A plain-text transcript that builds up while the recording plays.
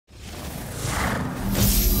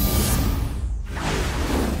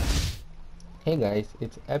Hey guys,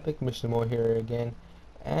 it's Epic Mishimo here again,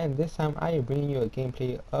 and this time I am bringing you a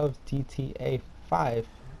gameplay of GTA 5.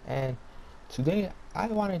 And today I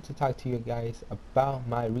wanted to talk to you guys about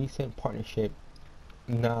my recent partnership.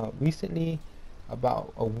 Now, recently,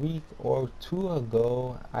 about a week or two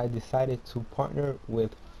ago, I decided to partner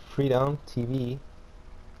with Freedom TV.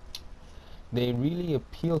 They really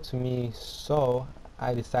appealed to me, so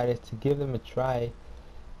I decided to give them a try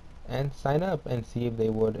and sign up and see if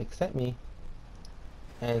they would accept me.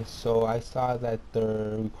 And so I saw that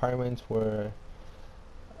the requirements were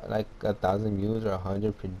like 1,000 views or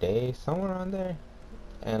 100 per day, somewhere on there,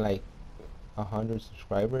 and like 100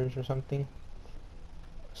 subscribers or something,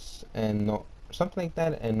 and no something like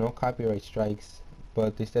that, and no copyright strikes.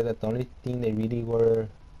 But they said that the only thing they really were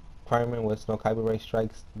requirement was no copyright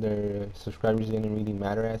strikes. Their subscribers didn't really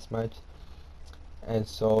matter as much, and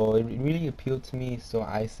so it really appealed to me. So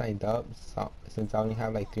I signed up. So, since I only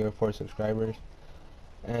have like 3 or 4 subscribers,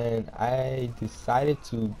 and I decided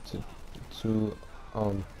to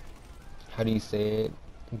um how do you say it,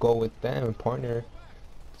 go with them and partner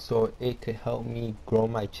so it could help me grow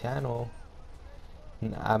my channel.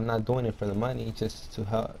 I'm not doing it for the money, just to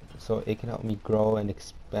help so it can help me grow and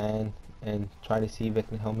expand and try to see if it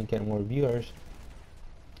can help me get more viewers.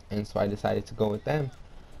 And so I decided to go with them.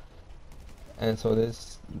 And so this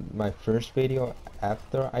is my first video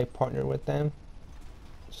after I partnered with them.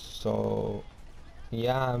 So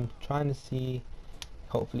yeah, I'm trying to see,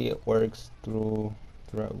 hopefully it works throughout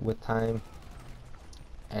with time.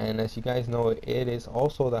 And as you guys know, it is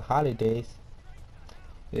also the holidays.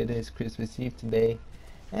 It is Christmas Eve today,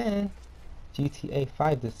 and GTA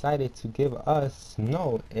 5 decided to give us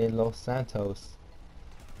snow in Los Santos.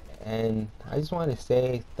 And I just want to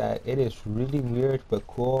say that it is really weird but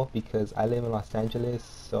cool because I live in Los Angeles,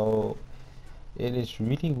 so it is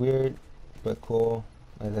really weird but cool.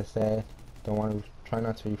 As I said, don't want to try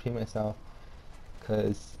not to repeat myself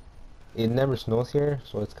because it never snows here,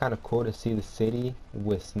 so it's kind of cool to see the city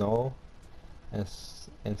with snow, and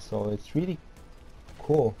so it's really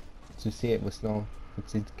cool to see it with snow.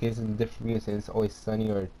 It gives it a different view since it's always sunny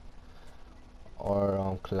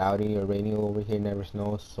or cloudy or rainy over here, never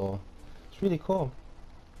snows, so it's really cool.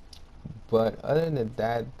 But other than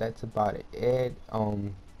that, that's about it.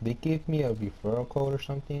 They gave me a referral code or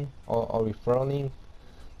something, or a referral link.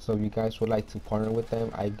 So if you guys would like to partner with them,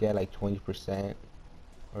 I get like 20%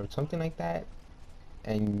 or something like that,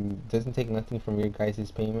 and doesn't take nothing from your guys'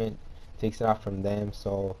 payment, takes it off from them.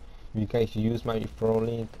 So if you guys use my referral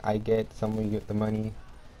link, I get some of the money.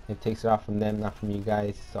 It takes it off from them, not from you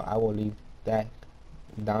guys. So I will leave that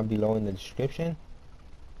down below in the description.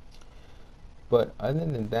 But other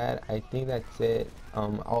than that, I think that's it. I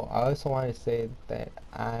also want to say that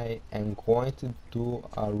I am going to do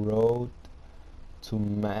a road to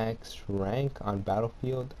max rank on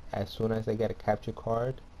Battlefield as soon as I get a capture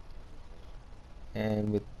card,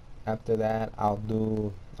 and with after that I'll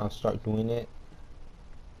start doing it,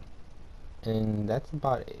 and that's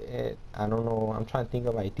about it. I don't know, I'm trying to think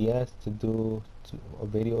of ideas to do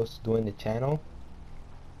videos to do in the channel,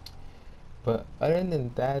 but other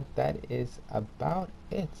than that, that is about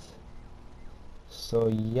it. So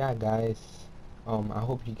yeah guys, I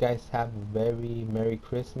hope you guys have a very Merry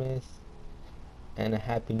Christmas and a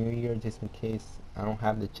Happy New Year, just in case I don't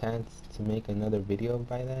have the chance to make another video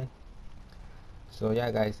by then. So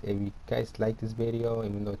yeah guys, if you guys like this video,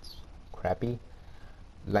 even though it's crappy,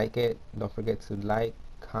 like it. Don't forget to like,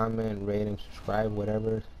 comment, rate, and subscribe,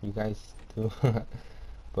 whatever you guys do.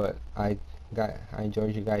 But I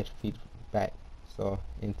enjoyed you guys feedback. So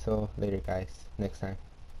until later guys, next time,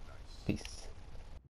 peace.